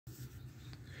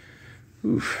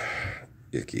Oof,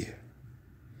 icky.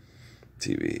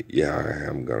 TV.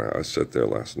 Yeah, I sat there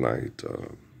last night.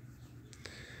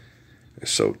 I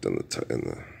soaked in the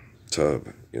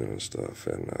tub, and stuff,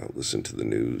 and listened to the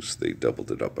news. They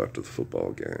doubled it up after the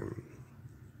football game.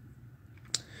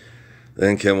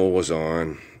 Then Kimmel was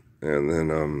on, and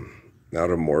then out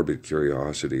of morbid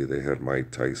curiosity, they had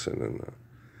Mike Tyson and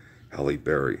Halle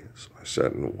Berry. So I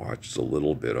sat and watched a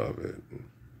little bit of it.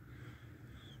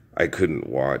 I couldn't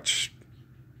watch.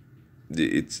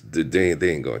 They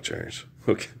ain't gonna change.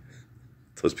 Okay,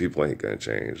 those people ain't gonna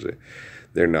change.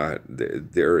 They're not.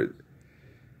 They're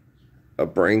a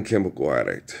brain chemical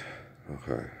addict.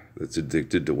 Okay, that's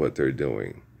addicted to what they're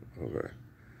doing. Okay,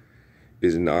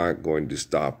 is not going to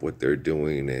stop what they're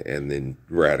doing and then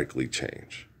radically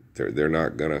change. They're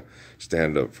not gonna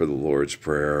stand up for the Lord's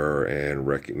Prayer and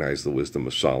recognize the wisdom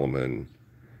of Solomon.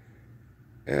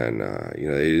 And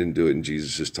they didn't do it in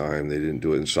Jesus' time. They didn't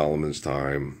do it in Solomon's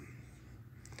time.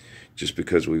 Just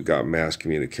because we've got mass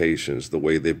communications, the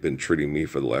way they've been treating me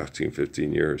for the last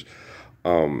 15 years,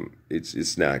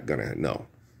 it's not gonna, no.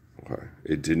 Okay.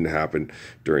 It didn't happen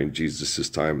during Jesus'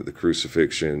 time at the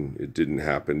crucifixion. It didn't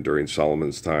happen during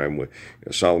Solomon's time. When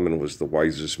Solomon was the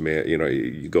wisest man.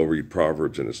 You go read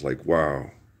Proverbs and it's like,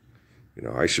 wow,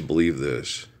 I should believe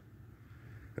this.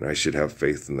 And I should have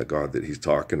faith in the God that he's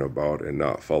talking about and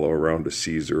not follow around a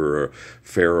Caesar or a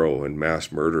Pharaoh and mass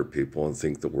murder people and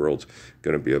think the world's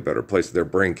going to be a better place. They're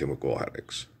brain chemical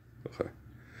addicts. Okay.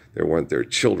 They want their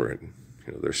children,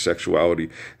 their sexuality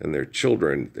and their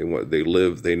children. They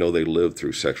know they live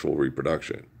through sexual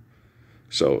reproduction.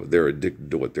 So they're addicted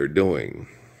to what they're doing.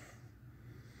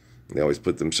 They always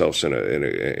put themselves in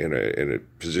a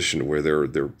position where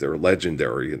they're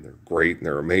legendary and they're great and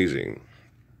they're amazing.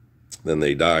 Then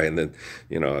they die, and then,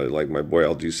 like my boy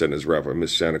LG said in his rap, I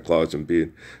miss Santa Claus and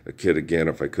being a kid again.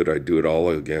 If I could, I'd do it all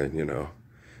again,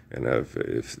 And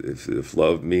if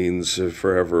love means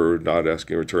forever, not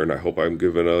asking in return, I hope I'm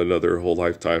given another whole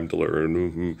lifetime to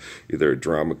learn. Either a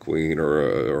drama queen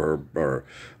or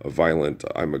a violent,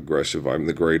 I'm aggressive, I'm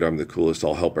the great, I'm the coolest,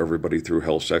 I'll help everybody through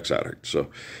hell sex addict.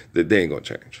 So they ain't gonna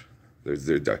change.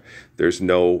 There's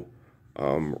no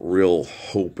real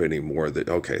hope anymore that,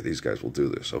 okay, these guys will do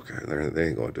this. Okay, they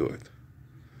ain't gonna do it.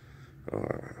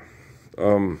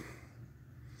 And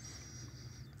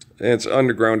it's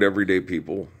underground everyday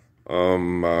people.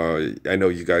 I know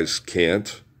you guys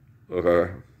can't.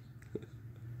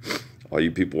 All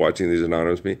you people watching these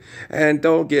anonymous me, and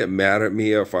don't get mad at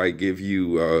me if I give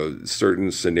you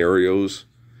certain scenarios.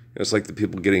 It's like the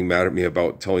people getting mad at me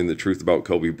about telling the truth about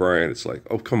Kobe Bryant. It's like,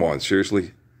 oh, come on,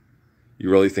 seriously? You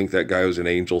really think that guy was an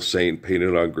angel saint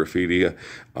painted on graffiti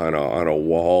on a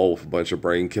wall with a bunch of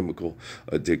brain chemical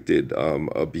addicted,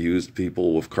 abused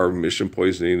people with carbon emission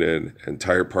poisoning and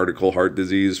tire particle heart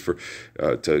disease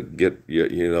to get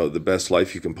the best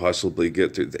life you can possibly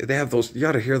get to? They have those. You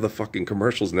got to hear the fucking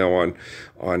commercials now on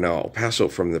El Paso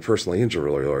from the personally injured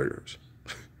lawyers.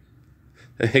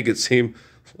 They make it seem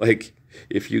like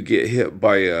if you get hit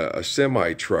by a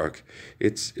semi truck,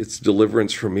 it's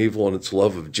deliverance from evil and it's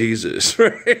love of Jesus,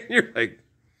 right? You're like,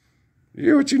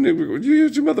 what you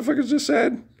motherfuckers just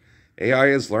said? AI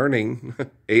is learning.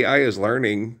 AI is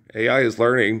learning. AI is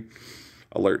learning.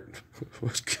 Alert.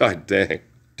 God dang.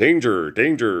 Danger,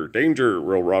 danger, danger,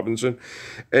 Will Robinson.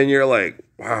 And you're like,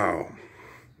 wow.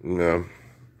 No.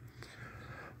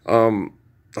 A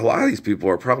lot of these people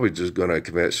are probably just going to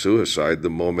commit suicide the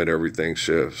moment everything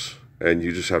shifts. And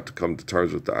you just have to come to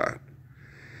terms with that.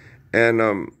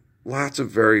 And lots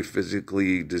of very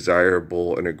physically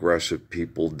desirable and aggressive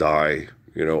people die,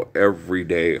 every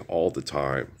day, all the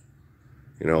time.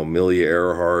 Amelia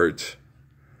Earhart,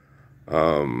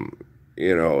 and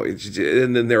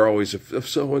then they're always, if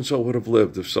so-and-so would have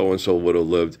lived, if so-and-so would have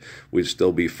lived, we'd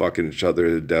still be fucking each other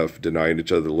to death, denying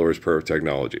each other the Lord's Prayer of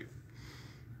technology.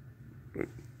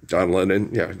 John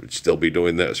Lennon, yeah, would still be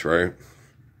doing this, right?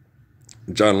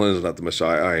 John Lennon's not the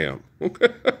Messiah, I am.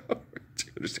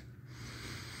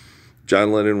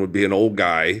 John Lennon would be an old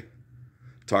guy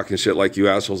talking shit like you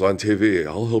assholes on TV.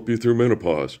 I'll help you through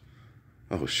menopause.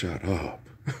 Oh, shut up.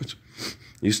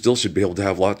 You still should be able to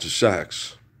have lots of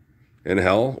sex. In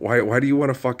hell? Why do you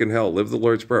want to fucking hell? Live the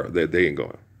Lord's Prayer. They ain't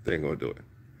going. They ain't going to do it.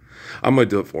 I'm going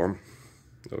to do it for them.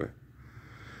 Okay.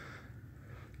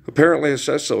 Apparently it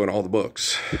says so in all the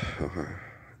books. Okay.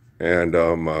 And,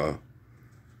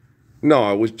 no,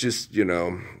 I was just,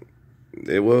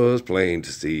 it was plain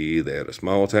to see that a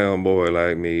small town boy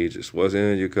like me just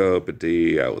wasn't your cup of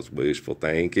tea. I was wishful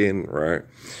thinking, right?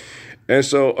 And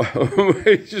so,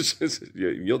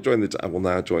 you'll join I will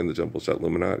not join the Temple Set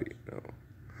Illuminati.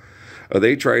 No.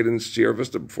 They tried in Sierra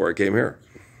Vista before I came here.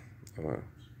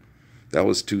 That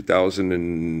was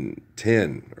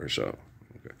 2010 or so.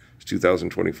 Okay. It's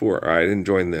 2024. I didn't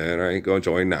join then. I ain't going to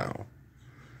join now.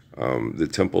 The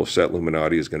Temple of Set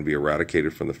Illuminati is going to be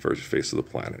eradicated from the first face of the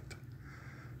planet.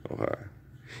 Okay.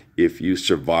 If you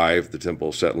survive the Temple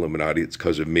of Set Illuminati, it's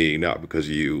because of me, not because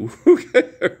of you.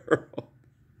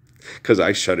 Because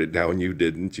I shut it down, you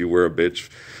didn't. You were a bitch,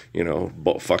 you know,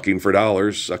 fucking for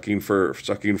dollars, sucking for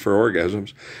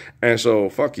orgasms. And so,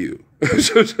 fuck you.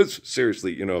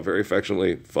 Seriously, you know, very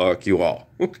affectionately, fuck you all.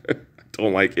 I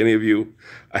don't like any of you.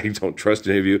 I don't trust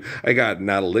any of you. I got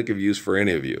not a lick of use for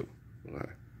any of you.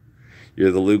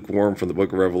 You're the lukewarm from the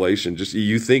book of Revelation. Just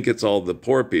you think it's all the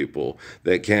poor people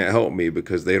that can't help me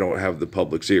because they don't have the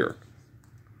public's ear.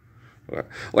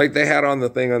 Like they had on the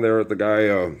thing on there, the guy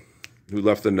who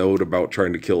left a note about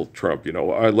trying to kill Trump. You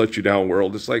know, I let you down,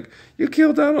 world. It's like, you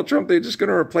killed Donald Trump. They're just going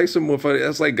to replace him with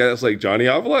that's like Johnny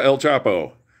Avila, El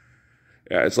Chapo.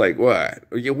 Yeah, it's like, what?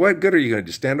 What good are you going to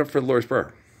do? Stand up for the Lord's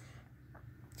Prayer.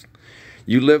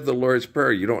 You live the Lord's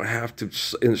Prayer. You don't have to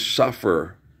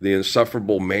suffer the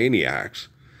insufferable maniacs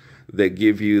that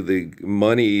give you the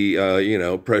money, you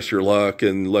know, press your luck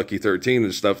and Lucky 13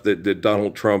 and stuff that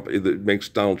Donald Trump, that makes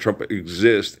Donald Trump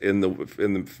exist in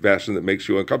the fashion that makes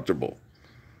you uncomfortable.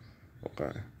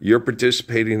 Okay. You're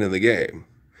participating in the game.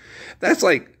 That's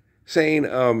like saying,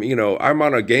 you know, I'm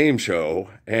on a game show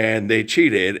and they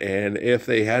cheated, and if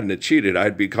they hadn't cheated,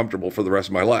 I'd be comfortable for the rest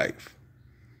of my life.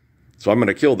 So I'm going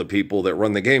to kill the people that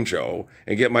run the game show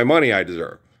and get my money I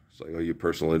deserve. Like, oh, you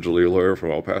personal injury lawyer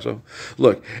from El Paso?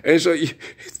 Look, and so these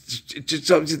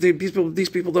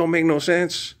people don't make no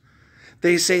sense.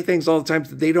 They say things all the time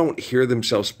that they don't hear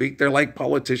themselves speak. They're like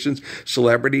politicians,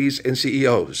 celebrities, and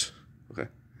CEOs. Okay,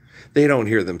 they don't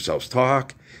hear themselves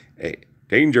talk. Hey,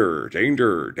 danger,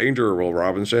 danger, danger, Will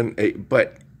Robinson. Hey,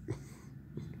 but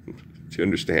do you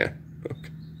understand? Okay.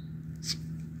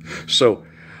 So,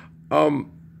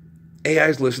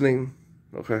 AI's listening.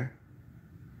 Okay.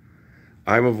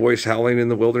 I'm a voice howling in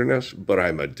the wilderness, but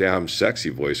I'm a damn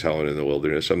sexy voice howling in the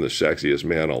wilderness. I'm the sexiest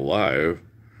man alive.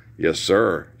 Yes,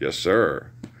 sir. Yes, sir.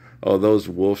 Oh, those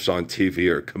wolves on TV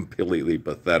are completely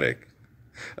pathetic.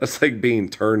 That's like being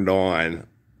turned on,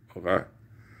 okay,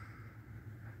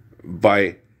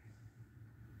 by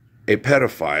a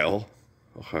pedophile,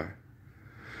 okay,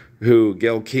 who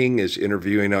Gayle King is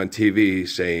interviewing on TV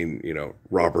saying, you know,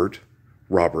 Robert,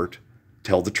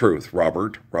 tell the truth.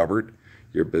 Robert.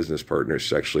 Your business partners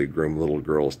sexually groom little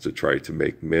girls to try to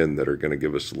make men that are going to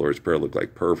give us the Lord's Prayer look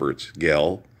like perverts.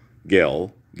 Gail, do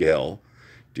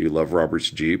you love Robert's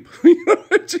Jeep?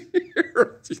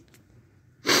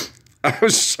 I'm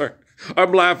sorry.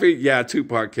 I'm laughing. Yeah,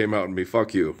 Tupac came out in me.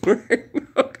 Fuck you.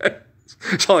 Okay.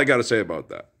 That's all I got to say about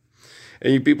that.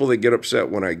 And you people that get upset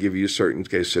when I give you certain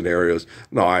case scenarios,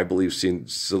 no, I believe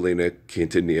Selena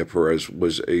Quintanilla Perez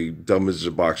was a dumb as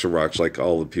a box of rocks like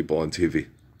all the people on TV.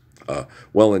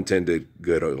 Well-intended,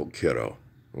 good old kiddo.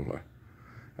 Okay.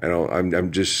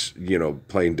 I'm just, you know,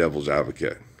 playing devil's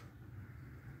advocate.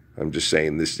 I'm just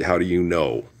saying this. How do you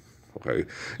know? Okay.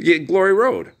 Yeah, Glory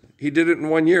Road. He did it in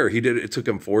 1 year. It took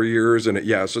him 4 years, and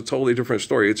it's a totally different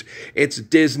story. It's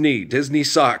Disney. Disney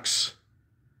sucks.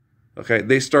 Okay.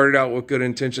 They started out with good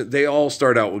intentions. They all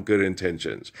start out with good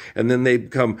intentions, and then they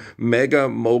become mega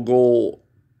mogul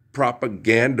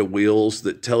propaganda wheels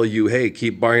that tell you, hey,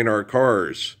 keep buying our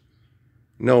cars.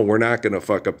 No, we're not going to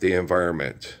fuck up the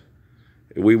environment.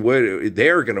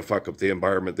 They're going to fuck up the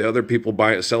environment. The other people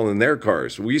selling their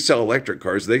cars. We sell electric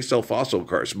cars. They sell fossil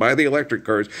cars. Buy the electric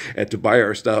cars and to buy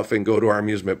our stuff and go to our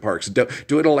amusement parks. Do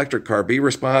an electric car. Be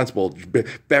responsible.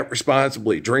 Bet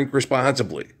responsibly. Drink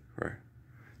responsibly. Right?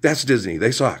 That's Disney.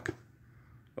 They suck.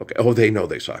 Okay. Oh, they know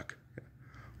they suck.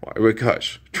 Why?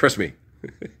 Because, trust me,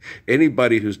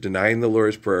 anybody who's denying the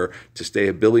Lord's Prayer to stay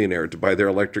a billionaire, to buy their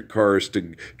electric cars,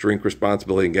 to drink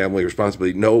responsibly and gambling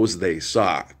responsibly, knows they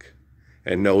suck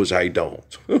and knows I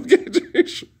don't. Okay,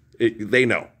 they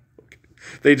know. Okay.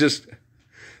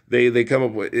 They come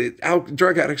up with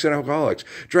drug addicts and alcoholics.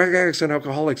 Drug addicts and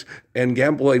alcoholics and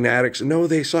gambling addicts know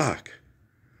they suck.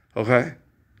 Okay,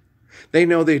 they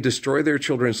know they destroy their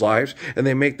children's lives and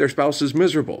they make their spouses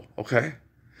miserable. Okay,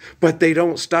 but they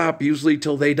don't stop usually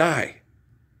till they die.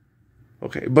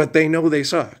 Okay, but they know they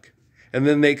suck. And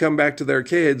then they come back to their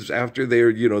kids after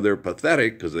they're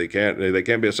pathetic because they can't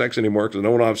be a sex anymore because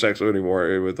no one will have sex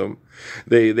anymore with them.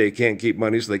 They can't keep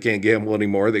money, so they can't gamble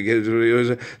anymore.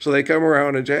 So they come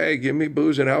around and say, hey, give me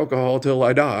booze and alcohol till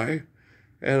I die,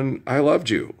 and I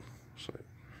loved you. So,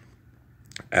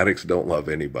 addicts don't love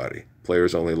anybody.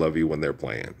 Players only love you when they're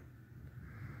playing.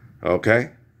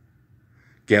 Okay?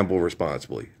 Gamble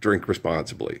responsibly. Drink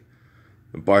responsibly.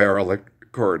 Buy our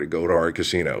car to go to our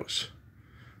casinos.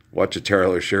 Watch a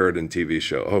Taylor Sheridan TV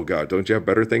show. Oh, God, don't you have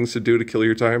better things to do to kill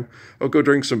your time? Oh, go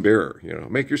drink some beer.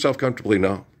 Make yourself comfortably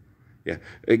numb. Yeah,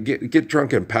 get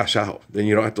drunk and pass out. Then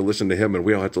you don't have to listen to him, and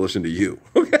we don't have to listen to you.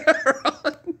 Okay,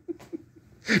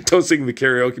 don't sing the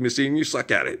karaoke machine. You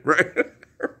suck at it, right?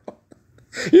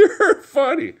 You're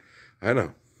funny. I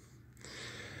know.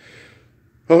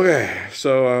 Okay,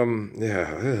 so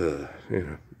yeah,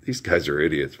 these guys are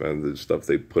idiots, man. The stuff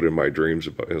they put in my dreams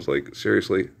about, it's like,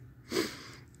 seriously.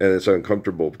 And it's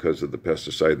uncomfortable because of the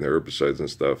pesticide and the herbicides and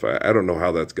stuff. I don't know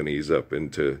how that's going to ease up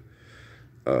into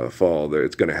fall.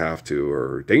 It's going to have to,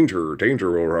 or danger,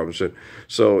 Will Robinson.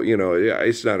 So, yeah,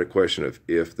 it's not a question of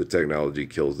if the technology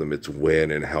kills them. It's when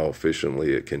and how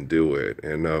efficiently it can do it.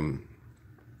 And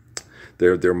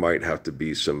there might have to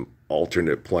be some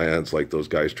alternate plans, like those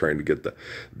guys trying to get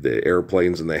the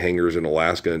airplanes and the hangars in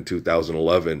Alaska in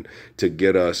 2011 to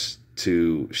get us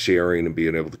to sharing and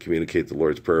being able to communicate the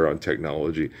Lord's Prayer on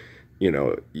technology,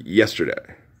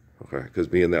 yesterday. Okay,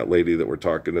 because me and that lady that were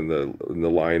talking in the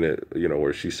line,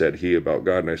 where she said he about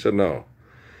God, and I said no.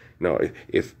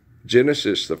 If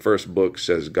Genesis, the first book,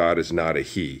 says God is not a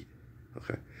he,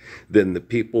 okay, then the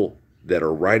people that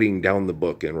are writing down the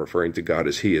book and referring to God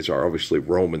as he are obviously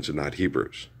Romans and not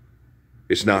Hebrews.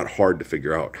 It's not hard to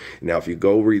figure out. Now, if you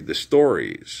go read the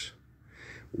stories,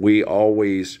 we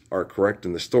always are correct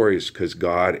in the stories because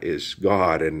God is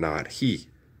God and not he.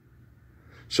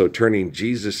 So turning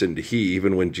Jesus into he,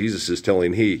 even when Jesus is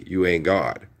telling he, you ain't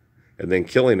God, and then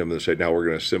killing him and say, now we're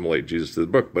going to assimilate Jesus to the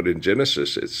book. But in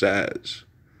Genesis, it says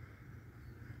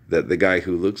that the guy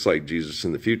who looks like Jesus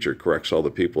in the future corrects all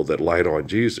the people that lied on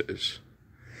Jesus.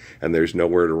 And there's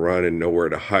nowhere to run and nowhere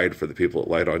to hide for the people that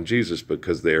lied on Jesus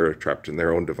because they're trapped in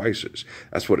their own devices.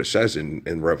 That's what it says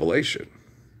in Revelation.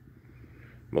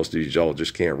 Most of y'all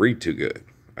just can't read too good.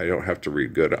 I don't have to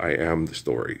read good. I am the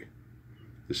story.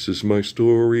 This is my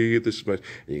story. This is my...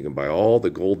 And you can buy all the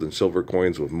gold and silver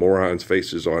coins with morons'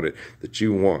 faces on it that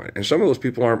you want. And some of those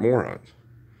people aren't morons.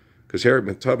 Because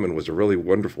Harriet Tubman was a really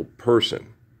wonderful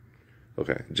person.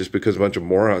 Okay, just because a bunch of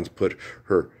morons put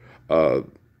her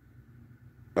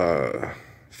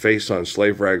face on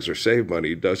slave rags or save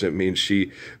money doesn't mean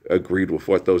she agreed with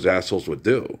what those assholes would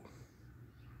do.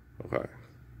 Okay.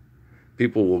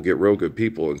 People will get real good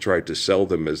people and try to sell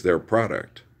them as their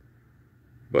product.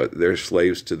 But they're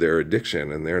slaves to their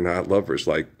addiction, and they're not lovers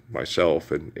like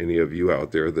myself and any of you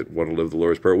out there that want to live the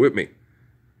Lord's Prayer with me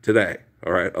today.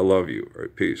 All right, I love you. All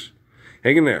right, peace.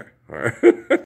 Hang in there. All right.